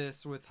try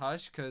this with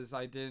Hush because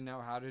I didn't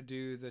know how to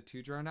do the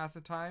two drone at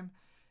the time.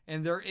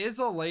 And there is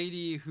a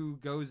lady who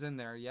goes in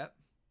there, yep.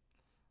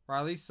 Or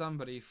at least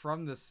somebody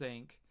from the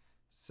sink.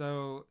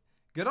 So,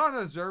 good on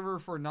Observer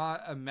for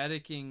not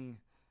medicing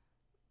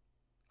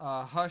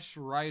Hush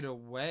right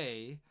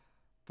away.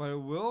 But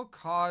it will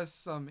cause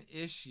some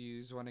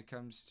issues when it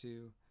comes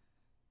to,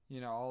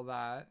 you know, all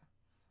that.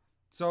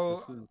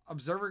 So,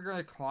 Observer going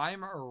to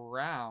climb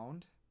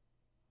around.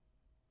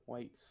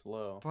 Quite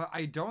slow. But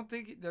I don't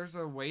think there's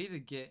a way to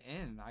get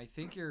in. I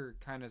think you're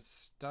kind of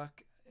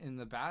stuck in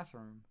the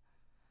bathroom.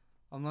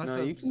 Unless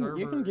no,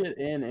 you can get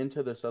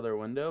into this other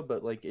window,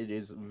 but like it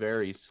is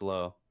very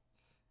slow.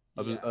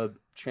 Yeah. A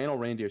channel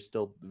reindeer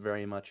still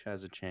very much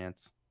has a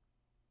chance.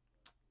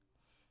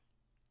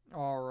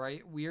 All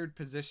right, weird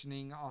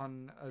positioning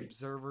on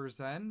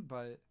Observer's end,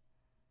 but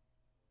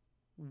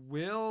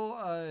will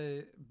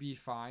be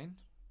fine.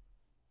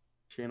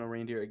 Channel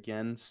reindeer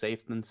again,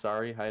 safe than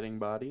sorry, hiding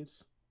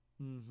bodies.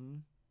 Mm-hmm.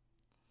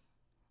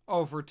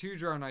 Oh, for two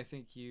drone, I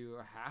think you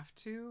have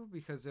to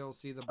because they'll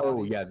see the bodies.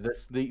 Oh yeah,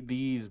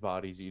 these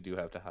bodies you do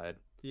have to hide.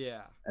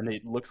 Yeah. And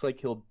it looks like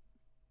he'll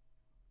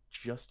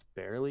just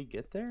barely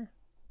get there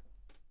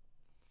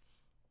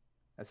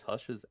as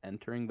Hush is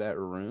entering that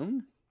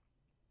room.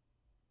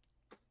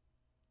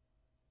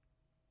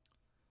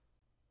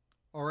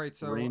 All right,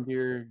 so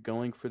Reindeer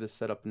going for the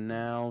setup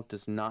now,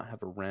 does not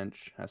have a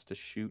wrench, has to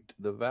shoot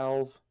the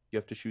valve. You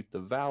have to shoot the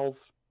valve,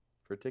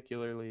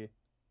 particularly.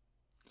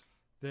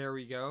 There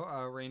we go.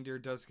 Reindeer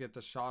does get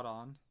the shot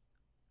on.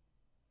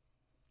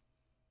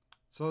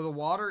 So the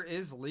water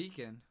is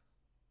leaking.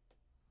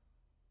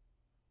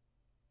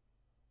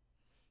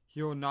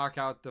 He'll knock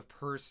out the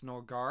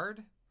personal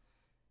guard.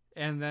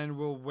 And then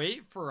we'll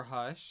wait for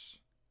Hush.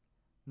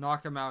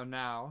 Knock him out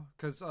now.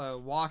 Because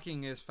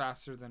walking is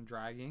faster than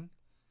dragging.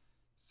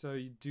 So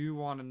you do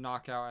want to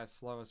knock out as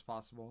slow as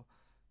possible.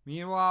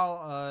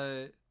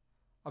 Meanwhile,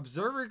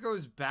 Observer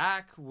goes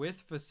back with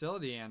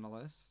Facility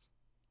Analyst.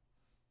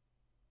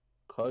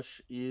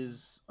 Hush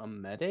is a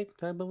medic,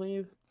 I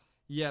believe.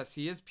 Yes,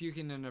 he is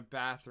puking in a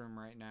bathroom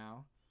right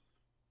now.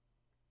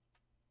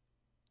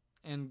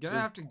 And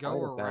gonna have to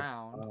go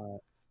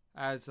around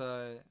as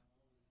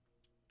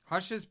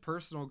Hush's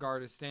personal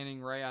guard is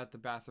standing right at the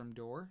bathroom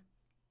door.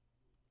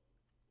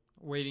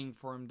 Waiting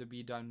for him to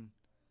be done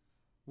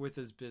with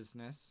his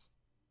business.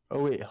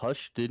 Oh wait,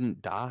 Hush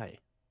didn't die.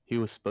 He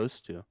was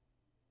supposed to.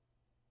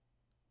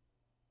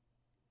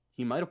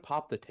 He might have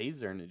popped the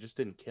taser and it just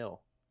didn't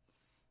kill.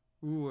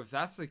 Ooh, if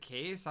that's the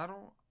case, I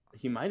don't...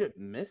 He might have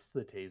missed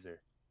the taser.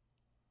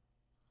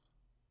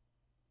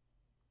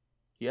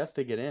 He has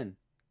to get in.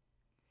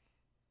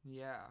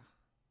 Yeah.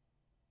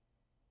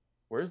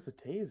 Where's the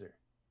taser?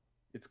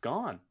 It's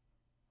gone.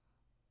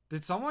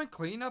 Did someone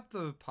clean up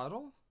the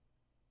puddle?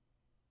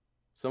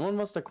 Someone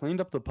must have cleaned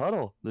up the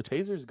puddle. The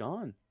taser's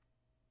gone.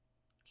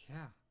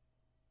 Yeah.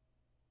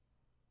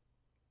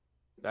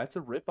 That's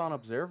a rip on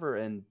Observer,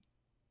 and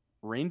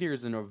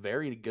Reindeer's in a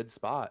very good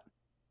spot.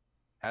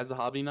 Has the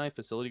hobby knife,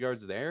 facility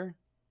guards there.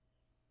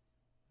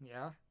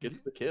 Yeah.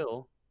 Gets the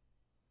kill.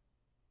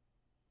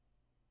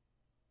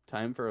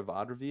 Time for a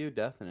VOD review?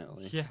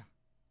 Definitely. Yeah.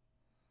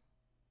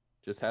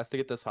 Just has to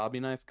get this hobby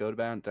knife, go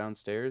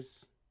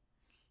downstairs.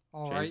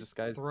 All right. This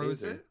guy's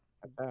throws taser. it.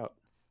 That's out.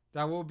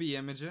 That will be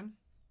Imogen.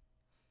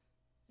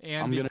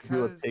 And I'm going to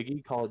do a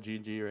piggy, call it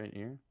GG right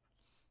here.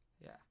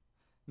 Yeah.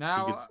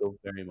 Now... He could still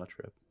very much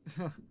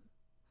rip.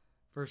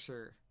 For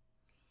sure.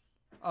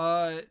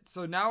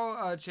 So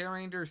now Channel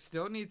Reindeer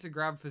still needs to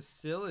grab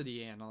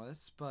Facility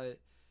Analyst, but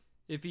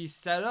if he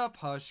set up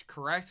Hush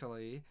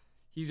correctly,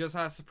 he just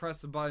has to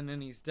press the button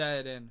and he's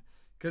dead. And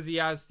because he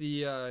has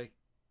the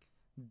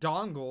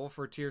dongle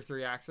for Tier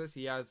 3 access,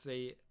 he has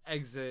a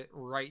exit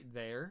right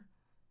there.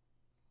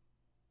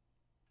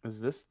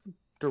 Is this the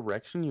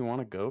direction you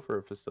want to go for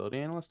a Facility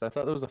Analyst? I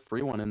thought there was a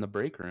free one in the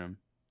break room.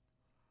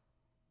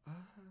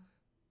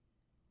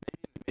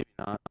 Maybe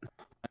not.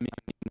 I mean,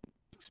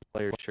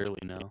 players surely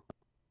know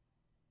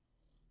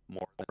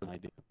more than I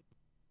do.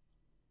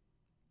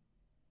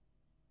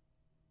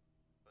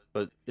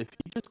 But if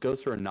he just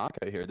goes for a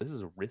knockout here, this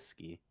is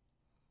risky.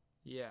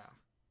 Yeah.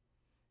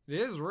 It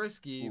is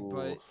risky, Ooh.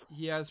 but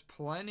he has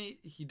plenty...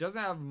 He doesn't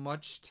have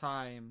much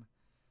time.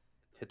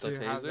 Hit the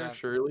taser,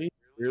 surely.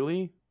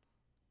 Really?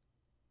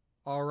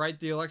 All right,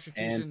 the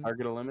electrocution... And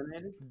target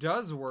eliminated?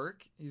 Does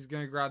work. He's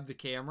going to grab the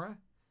camera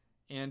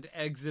and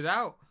exit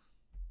out.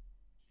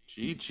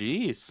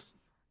 GG's.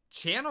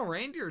 Channel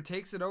Reindeer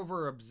takes it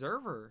over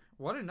Observer.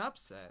 What an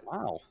upset.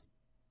 Wow.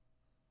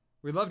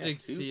 We'd love to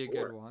see a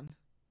good one.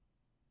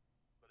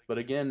 But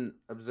again,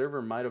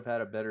 Observer might have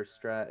had a better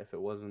strat if it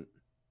wasn't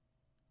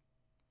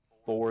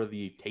for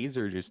the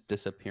taser just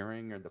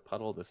disappearing or the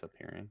puddle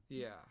disappearing.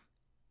 Yeah.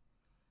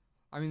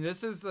 I mean,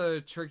 this is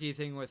the tricky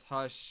thing with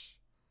Hush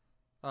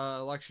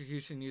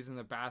electrocution using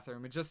the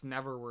bathroom. It just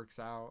never works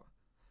out.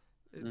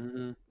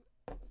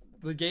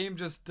 The game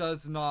just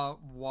does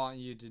not want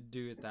you to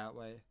do it that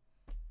way.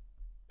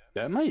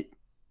 That might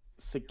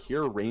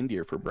secure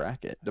Reindeer for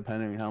bracket,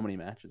 depending on how many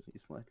matches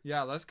he's played.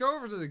 Yeah, let's go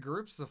over to the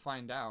groups to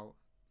find out.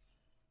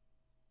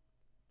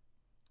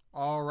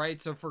 All right,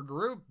 so for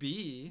Group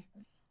B,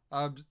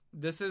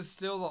 this is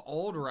still the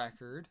old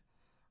record.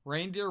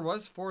 Reindeer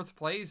was 4th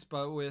place,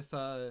 but with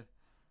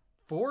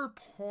 4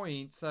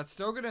 points, that's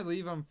still going to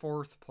leave him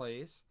 4th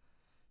place.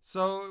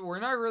 So we're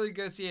not really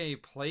going to see any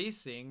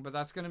placing, but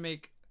that's going to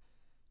make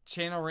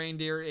Channel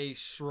Reindeer a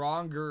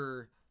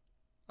stronger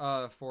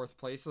 4th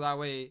place. So that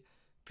way,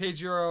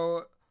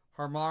 Pedro,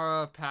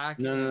 Harmara, Pack.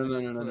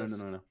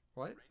 No.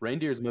 What?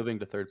 Reindeer is moving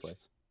to 3rd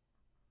place.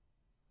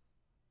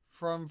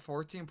 From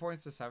 14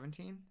 points to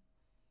 17?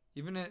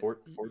 Even at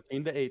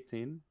 14 to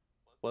 18.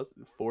 Plus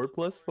 4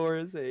 plus 4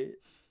 is 8.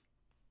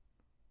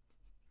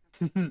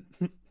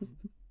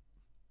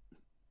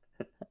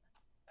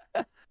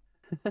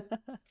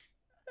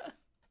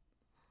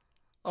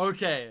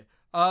 Okay.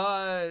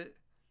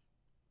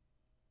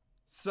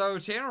 So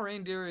Channel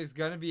Reindeer is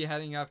gonna be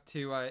heading up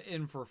to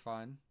In for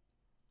Fun.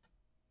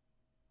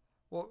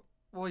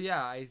 Well,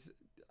 yeah.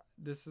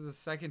 This is the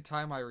second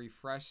time I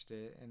refreshed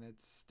it, and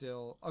it's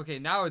still okay.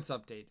 Now it's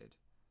updated.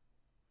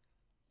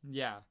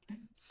 Yeah.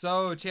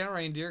 So Channel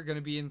Reindeer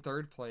gonna be in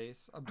 3rd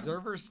place.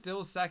 Observer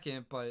still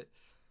 2nd, but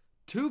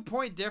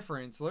 2-point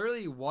difference.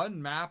 Literally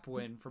 1 map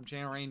win from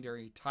Channel Reindeer.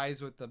 He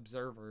ties with the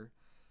Observer.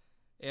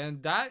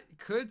 And that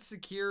could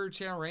secure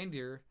Channel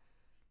Reindeer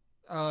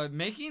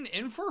making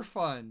In for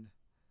Fun.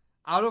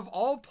 Out of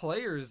all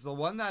players, the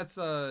one that's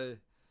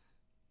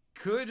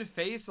could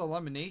face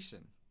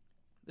elimination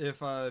if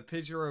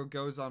Pidgeot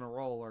goes on a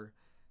roll or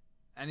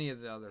any of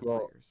the other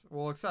players.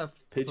 Well, except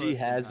Pidgey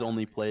has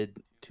only played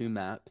 2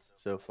 maps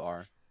so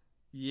far.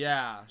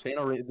 Yeah.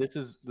 This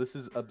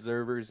is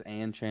Observer's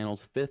and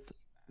Channel's 5th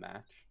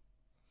match.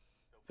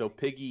 So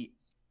Piggy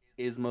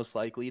is most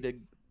likely to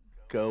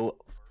go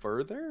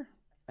further,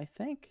 I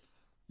think.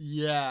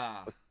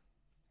 Yeah.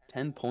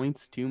 10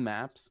 points, 2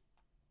 maps.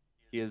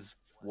 He has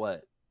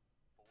what?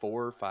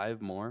 4 or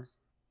 5 more?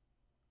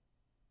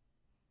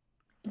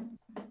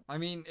 I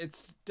mean,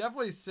 it's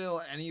definitely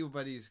still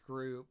anybody's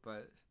group,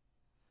 but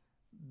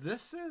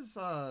this is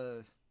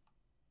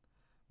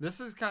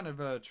kind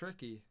of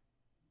tricky.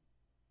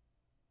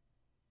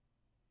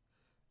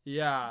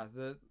 Yeah,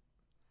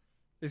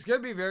 it's gonna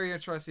be very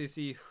interesting to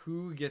see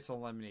who gets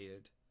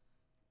eliminated.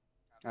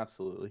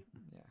 Absolutely.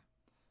 Yeah.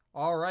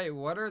 All right,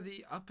 what are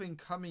the up and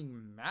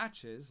coming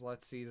matches?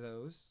 Let's see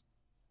those.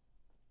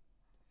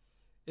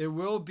 It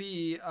will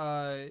be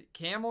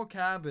Camel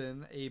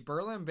Cabin, a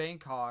Berlin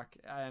Bangkok,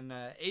 in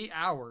 8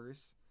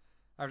 hours.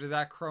 After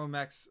that, Chrome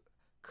X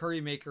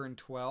Curry Maker in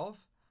 12.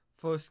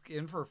 Fusk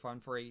In for Fun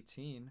for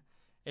 18.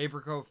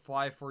 Apricot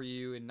Fly for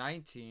You in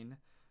 19.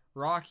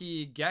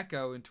 Rocky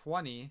Gecko in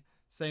 20.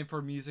 Same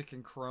for Music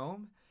and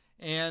Chrome.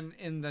 And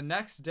in the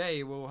next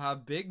day, we'll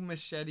have Big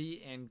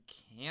Machete and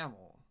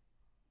Camel.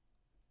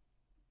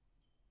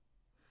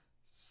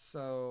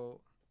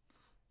 So,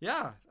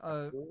 yeah,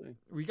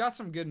 we got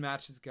some good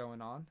matches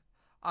going on.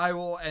 I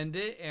will end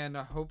it and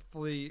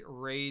hopefully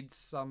raid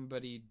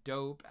somebody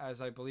dope,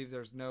 as I believe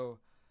there's no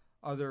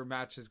other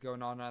matches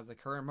going on at the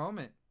current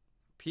moment.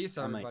 Peace,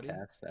 everybody. I might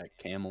cast that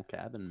Camel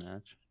Cabin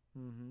match.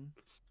 Mm-hmm.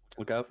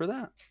 Look out for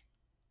that.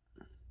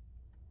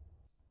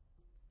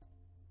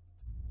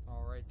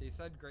 All right, they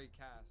said great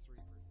cast.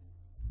 Reaper.